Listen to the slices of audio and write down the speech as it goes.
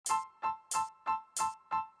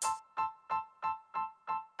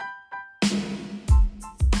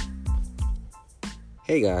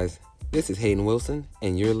Hey guys, this is Hayden Wilson,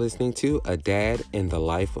 and you're listening to A Dad in the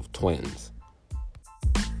Life of Twins.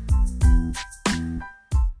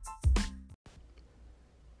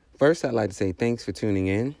 First, I'd like to say thanks for tuning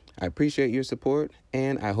in. I appreciate your support,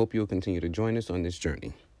 and I hope you'll continue to join us on this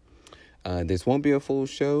journey. This won't be a full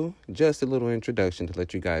show, just a little introduction to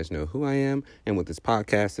let you guys know who I am and what this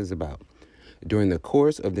podcast is about. During the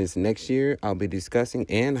course of this next year, I'll be discussing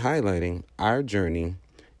and highlighting our journey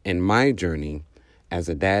and my journey as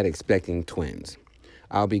a dad expecting twins.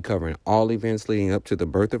 I'll be covering all events leading up to the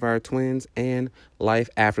birth of our twins and life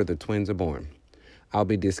after the twins are born. I'll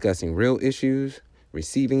be discussing real issues,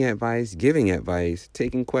 receiving advice, giving advice,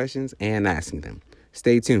 taking questions, and asking them.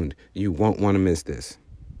 Stay tuned. You won't want to miss this.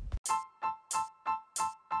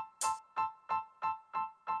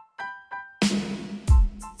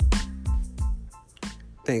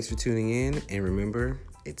 Thanks for tuning in, and remember,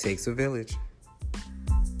 it takes a village.